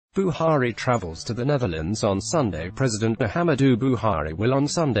Buhari travels to the Netherlands on Sunday. President Muhammadu Buhari will on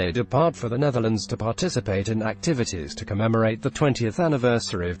Sunday depart for the Netherlands to participate in activities to commemorate the 20th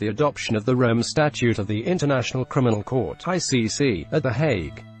anniversary of the adoption of the Rome Statute of the International Criminal Court (ICC) at The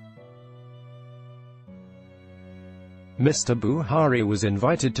Hague. Mr. Buhari was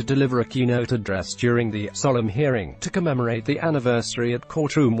invited to deliver a keynote address during the solemn hearing to commemorate the anniversary at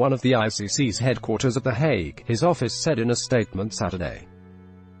Courtroom 1 of the ICC's headquarters at The Hague, his office said in a statement Saturday.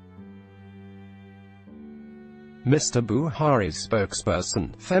 Mr. Buhari's spokesperson,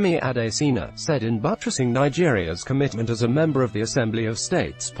 Femi Adesina, said in buttressing Nigeria's commitment as a member of the Assembly of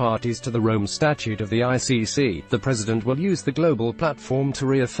States Parties to the Rome Statute of the ICC, the president will use the global platform to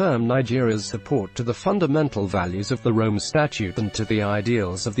reaffirm Nigeria's support to the fundamental values of the Rome Statute and to the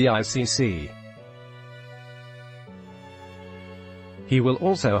ideals of the ICC. He will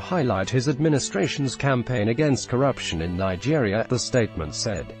also highlight his administration's campaign against corruption in Nigeria, the statement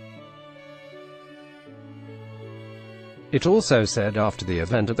said. It also said after the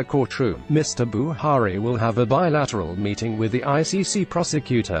event at the courtroom, Mr. Buhari will have a bilateral meeting with the ICC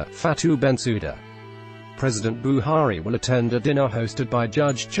prosecutor, Fatou Bensouda. President Buhari will attend a dinner hosted by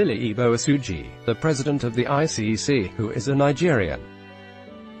Judge Chili Igbo Asuji, the president of the ICC, who is a Nigerian.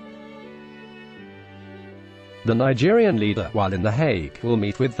 The Nigerian leader, while in The Hague, will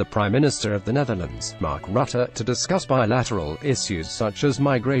meet with the Prime Minister of the Netherlands, Mark Rutte, to discuss bilateral issues such as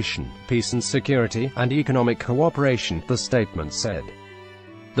migration, peace and security, and economic cooperation, the statement said.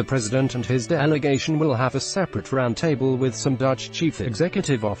 The president and his delegation will have a separate roundtable with some Dutch chief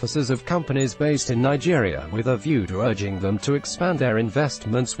executive officers of companies based in Nigeria, with a view to urging them to expand their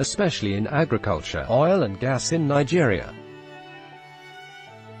investments, especially in agriculture, oil and gas in Nigeria.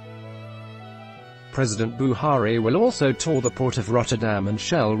 President Buhari will also tour the port of Rotterdam and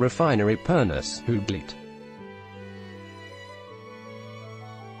Shell refinery Pernis, Hooglied.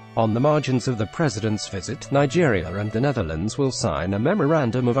 On the margins of the president's visit, Nigeria and the Netherlands will sign a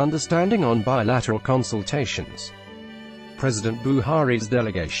memorandum of understanding on bilateral consultations. President Buhari's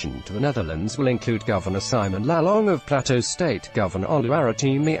delegation to the Netherlands will include Governor Simon Lalong of Plateau State, Governor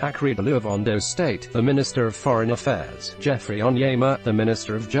Oluwarotimi Akeredolu of Ondo State, the Minister of Foreign Affairs, Geoffrey Onyema, the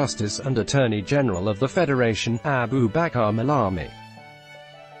Minister of Justice and Attorney General of the Federation, Abubakar Malami.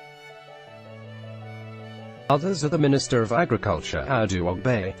 Others are the Minister of Agriculture, Adu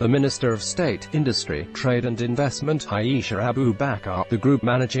Ogbe, the Minister of State, Industry, Trade and Investment, Aisha Abubakar, the Group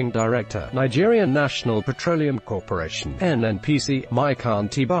Managing Director, Nigerian National Petroleum Corporation, NNPC, Maikan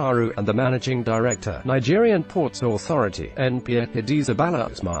Tibaru, and the Managing Director, Nigerian Ports Authority, NPA, Hadiza Bala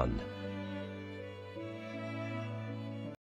Usman.